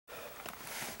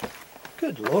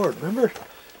Good Lord, remember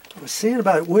I was saying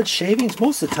about wood shavings?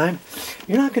 Most of the time,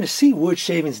 you're not going to see wood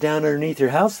shavings down underneath your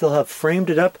house. They'll have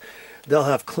framed it up. They'll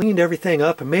have cleaned everything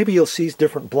up, and maybe you'll see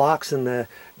different blocks, and the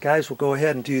guys will go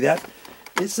ahead and do that.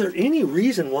 Is there any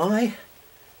reason why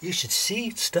you should see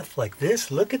stuff like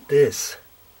this? Look at this.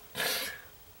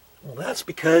 Well, that's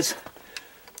because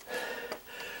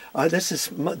this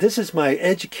is my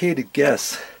educated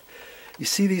guess. You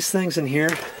see these things in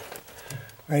here,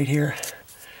 right here.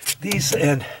 These,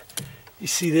 and you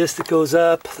see this that goes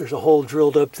up. There's a hole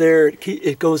drilled up there.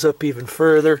 It goes up even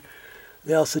further.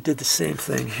 They also did the same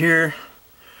thing here.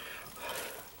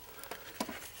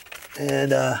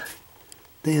 And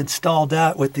they installed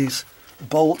that with these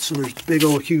bolts, and there's big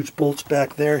old huge bolts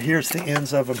back there. Here's the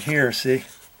ends of them here, see?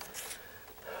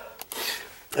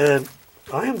 And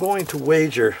I am going to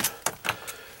wager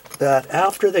that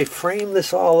after they framed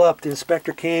this all up, the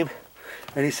inspector came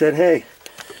and he said, hey,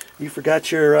 you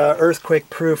forgot your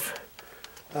earthquake-proof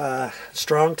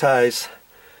strong ties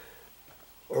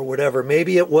or whatever.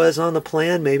 Maybe it was on the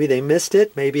plan, maybe they missed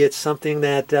it, maybe it's something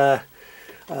that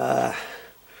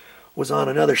was on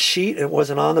another sheet and it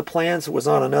wasn't on the plans, it was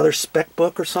on another spec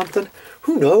book or something.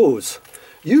 Who knows?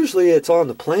 Usually it's on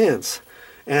the plans,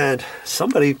 and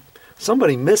somebody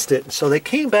missed it, and so they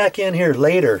came back in here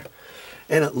later,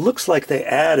 and it looks like they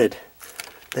added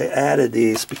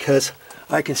these, because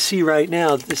I can see right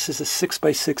now this is a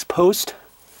 6x6 post,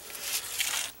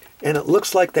 and it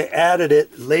looks like they added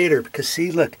it later, because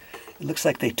see, look, it looks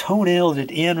like they toenailed it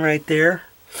in right there.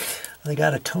 They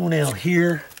got a toenail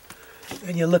here,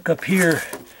 and you look up here,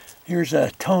 here's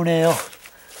a toenail,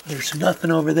 there's nothing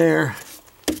over there.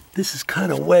 This is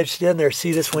kind of wedged in there.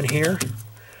 See this one here?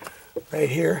 Right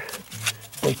here.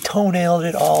 They toenailed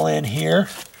it all in here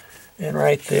and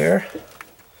right there.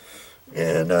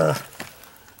 And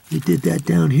they did that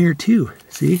down here too,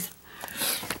 see?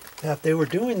 Now if they were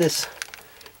doing this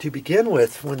to begin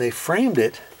with, when they framed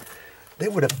it, they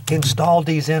would have installed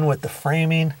these in with the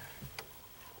framing,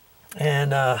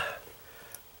 and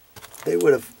they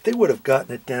would have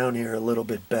gotten it down here a little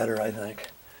bit better, I think.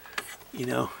 You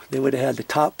know, they would have had the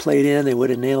top plate in, they would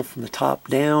have nailed from the top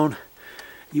down.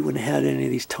 You wouldn't have had any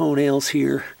of these toenails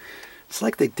here. It's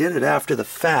like they did it after the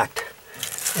fact.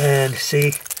 And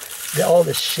see, all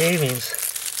the shavings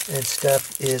and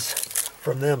stuff is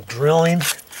from them drilling.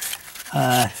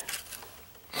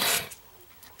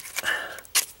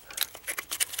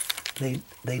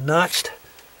 They notched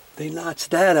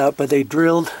that up, but they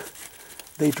drilled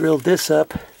this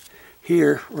up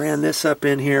here, ran this up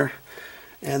in here,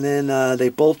 and then they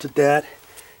bolted that.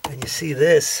 And you see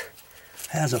this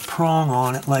has a prong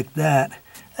on it like that.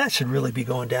 That should really be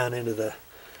going down into the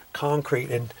concrete.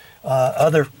 And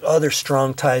other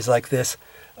strong ties like this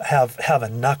have a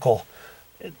knuckle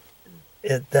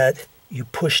that you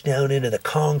push down into the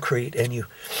concrete, and you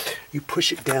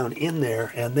push it down in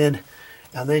there, and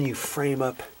then you frame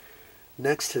up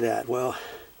next to that. Well,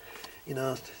 you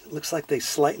know, it looks like they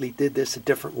slightly did this a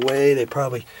different way. They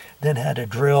probably then had to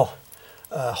drill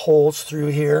holes through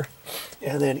here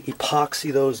and then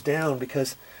epoxy those down,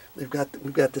 because we've got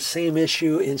the same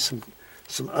issue in some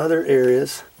other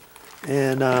areas.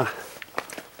 And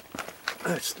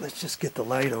let's just get the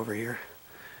light over here.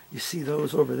 You see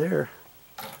those over there,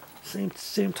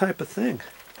 same type of thing.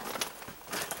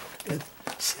 And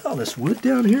see all this wood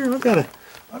down here? I've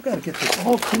got to get this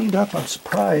all cleaned up. I'm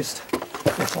surprised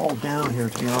it's all down here,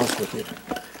 to be honest with you.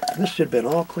 This should have been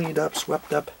all cleaned up,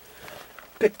 swept up,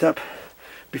 picked up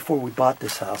before we bought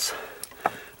this house.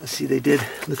 Let's see,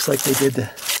 looks like they did the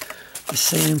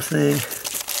same thing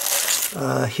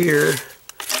here,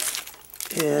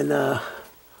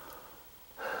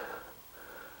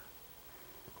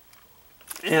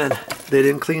 and they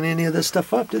didn't clean any of this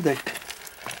stuff up, did they?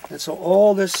 And so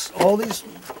all these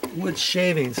wood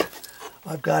shavings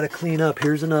I've got to clean up.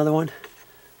 Here's another one.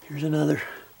 Here's another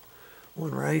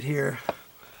one right here.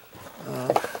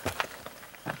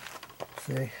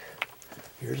 See,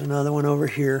 here's another one over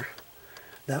here.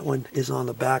 That one is on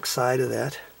the back side of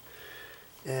that.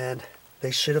 And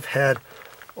they should have had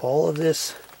all of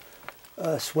this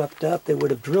swept up. They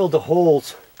would have drilled the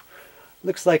holes.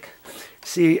 Looks like,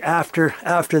 see, after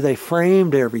they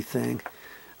framed everything,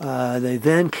 they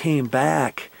then came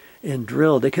back and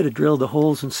drilled. They could have drilled the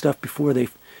holes and stuff before they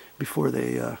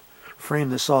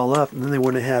framed this all up, and then they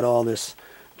wouldn't have had all this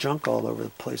junk all over the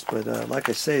place. But like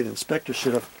I say, the inspector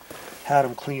should have had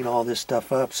them clean all this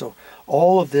stuff up. So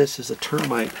all of this is a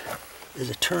termite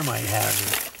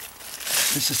hazard.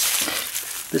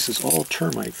 This is all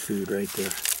termite food right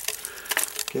there.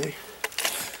 Okay,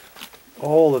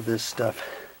 all of this stuff.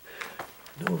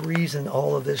 No reason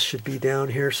all of this should be down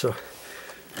here. So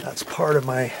That's part of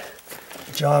my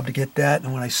job to get that.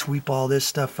 And when I sweep all this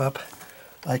stuff up,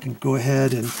 I can go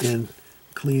ahead and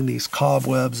clean these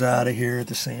cobwebs out of here at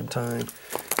the same time.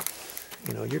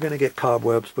 You know, you're going to get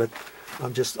cobwebs, but I'll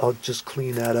just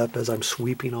clean that up as I'm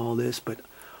sweeping all this. But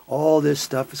all this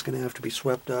stuff is going to have to be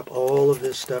swept up. All of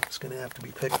this stuff is going to have to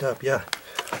be picked up. Yeah,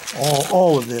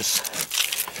 all of this.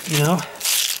 You know,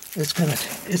 it's gonna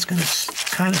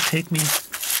kind of take me.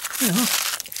 You know,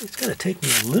 it's going to take me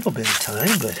a little bit of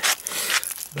time,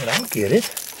 but I'll get it.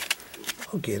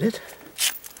 I'll get it.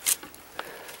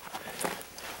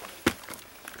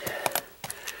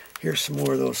 Here's some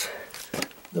more of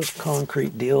those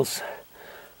concrete deals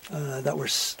that were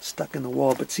stuck in the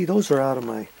wall. But see, those are out of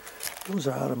my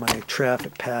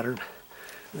traffic pattern.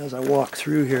 And as I walk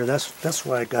through here, that's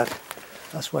why I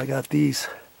got these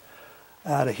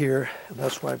out of here, and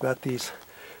that's why I've got these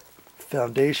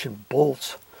foundation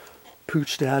bolts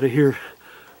pooched out of here,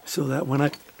 so that when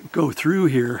I go through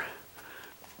here,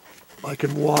 I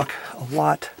can walk a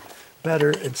lot better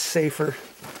and safer.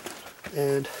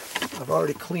 And I've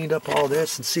already cleaned up all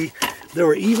this, and see, there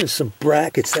were even some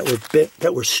brackets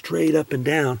that were straight up and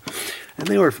down, and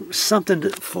they were something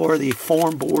for the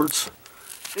form boards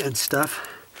and stuff,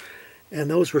 and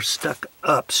those were stuck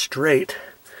up straight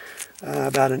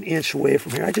about an inch away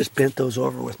from here. I just bent those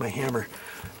over with my hammer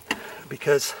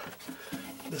because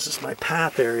this is my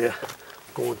path area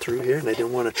going through here, and I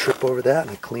didn't want to trip over that,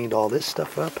 and I cleaned all this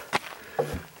stuff up.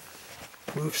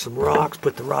 Moved some rocks,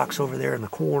 put the rocks over there in the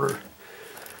corner.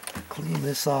 Clean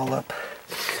this all up.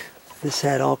 This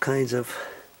had all kinds of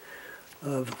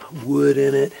wood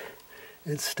in it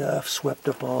and stuff. Swept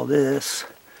up all this.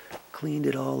 Cleaned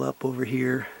it all up over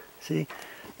here. See,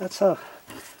 that's how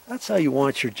you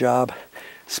want your job,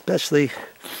 especially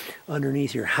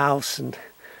underneath your house and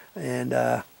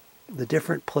the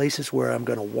different places where I'm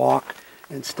going to walk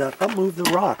and stuff. I'll move the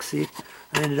rocks. See,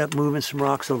 I ended up moving some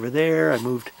rocks over there.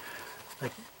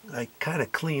 I kind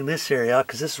of cleaned this area out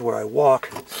because this is where I walk,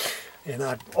 and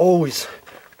I'm always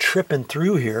tripping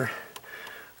through here,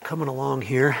 coming along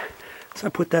here. So I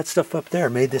put that stuff up there,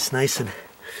 made this nice and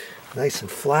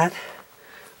flat.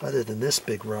 Other than this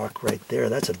big rock right there,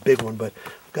 that's a big one, but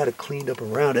I've got it cleaned up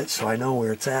around it so I know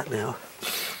where it's at now.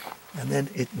 And then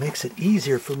it makes it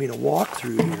easier for me to walk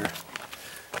through here.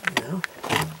 You know,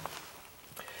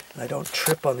 I don't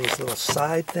trip on these little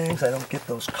side things. I don't get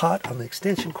those caught on the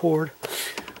extension cord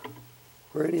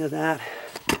or any of that.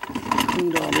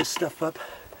 Cleaned all this stuff up,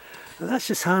 and that's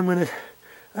just how I'm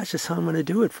gonna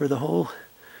do it for the whole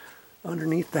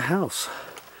underneath the house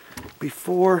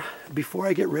before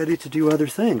I get ready to do other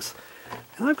things.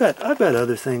 And I've got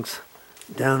other things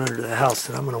down under the house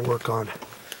that I'm gonna work on.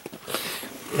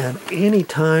 And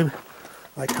anytime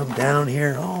I come down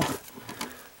here,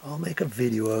 I'll make a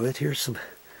video of it. Here's some,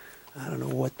 I don't know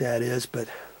what that is, but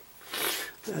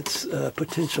that's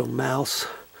potential mouse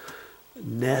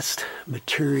nest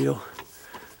material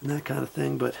and that kind of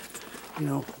thing. But you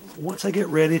know, once I get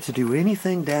ready to do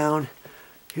anything down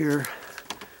here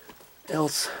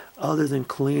else other than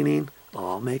cleaning,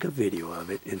 I'll make a video of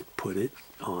it and put it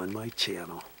on my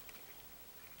channel.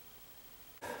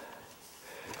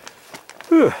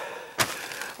 Whew.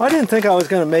 I didn't think I was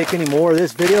going to make any more of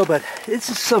this video, but it's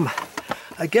just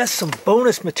I guess some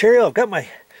bonus material. I've got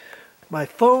my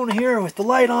phone here with the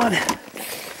light on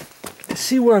to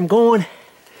see where I'm going.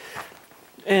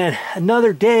 And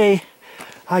another day,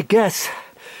 I guess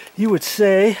you would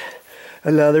say,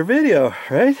 another video,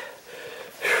 right?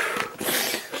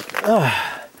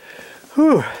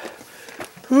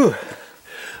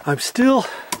 I'm still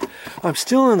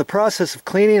in the process of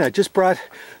cleaning. I just brought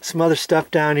some other stuff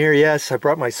down here. Yes, I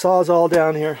brought my Sawzall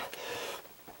down here.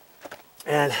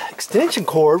 And extension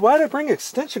cord. Why did I bring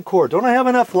extension cord? Don't I have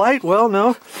enough light? Well,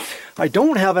 no, I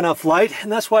don't have enough light,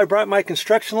 and that's why I brought my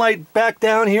construction light back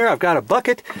down here. I've got a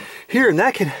bucket here, and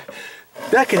that can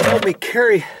help me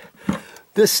carry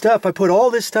this stuff. I put all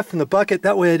this stuff in the bucket.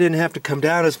 That way I didn't have to come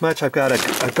down as much. I've got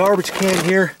a garbage can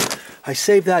here. I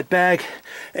save that bag,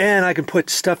 and I can put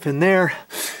stuff in there.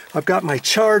 I've got my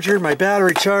charger, my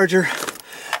battery charger,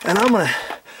 and I'm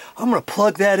gonna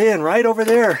plug that in right over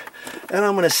there, and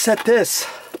I'm gonna set this.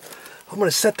 I'm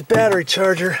gonna set the battery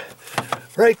charger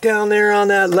right down there on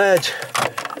that ledge,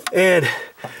 and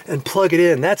plug it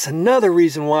in. That's another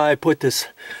reason why I put this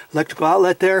electrical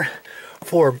outlet there,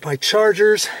 for my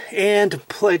chargers and to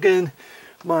plug in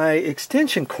my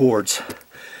extension cords.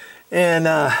 And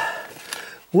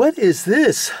what is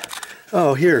this?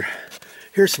 Oh, here's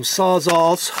some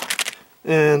Sawzalls,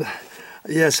 and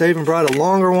yes, I even brought a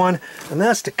longer one, and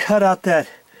that's to cut out that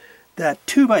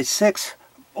 2x6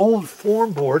 old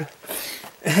form board.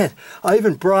 And I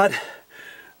even brought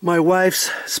my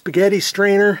wife's spaghetti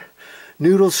strainer,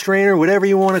 noodle strainer, whatever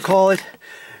you want to call it,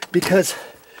 because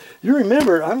you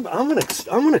remember I'm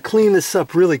gonna clean this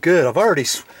up really good. I've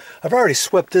already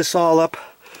swept this all up,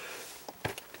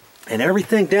 and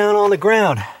everything down on the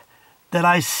ground that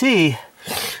I see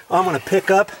I'm gonna pick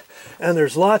up. And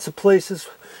there's lots of places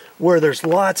where there's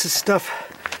lots of stuff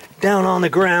down on the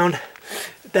ground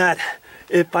that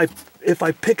if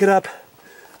I pick it up,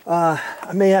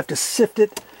 I may have to sift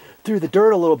it through the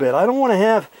dirt a little bit. I don't want to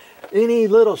have any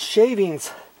little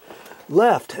shavings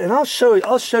left, and I'll show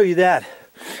you that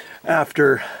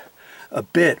after a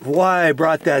bit, why I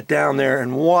brought that down there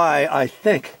and why I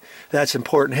think that's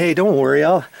important. Hey, don't worry,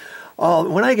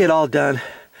 when I get all done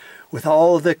with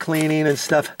all of the cleaning and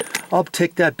stuff, I'll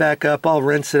take that back up, I'll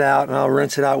rinse it out, and I'll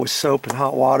rinse it out with soap and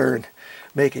hot water and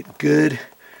make it good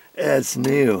as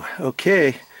new.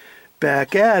 Okay,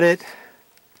 back at it.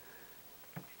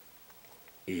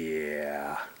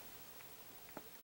 Yeah.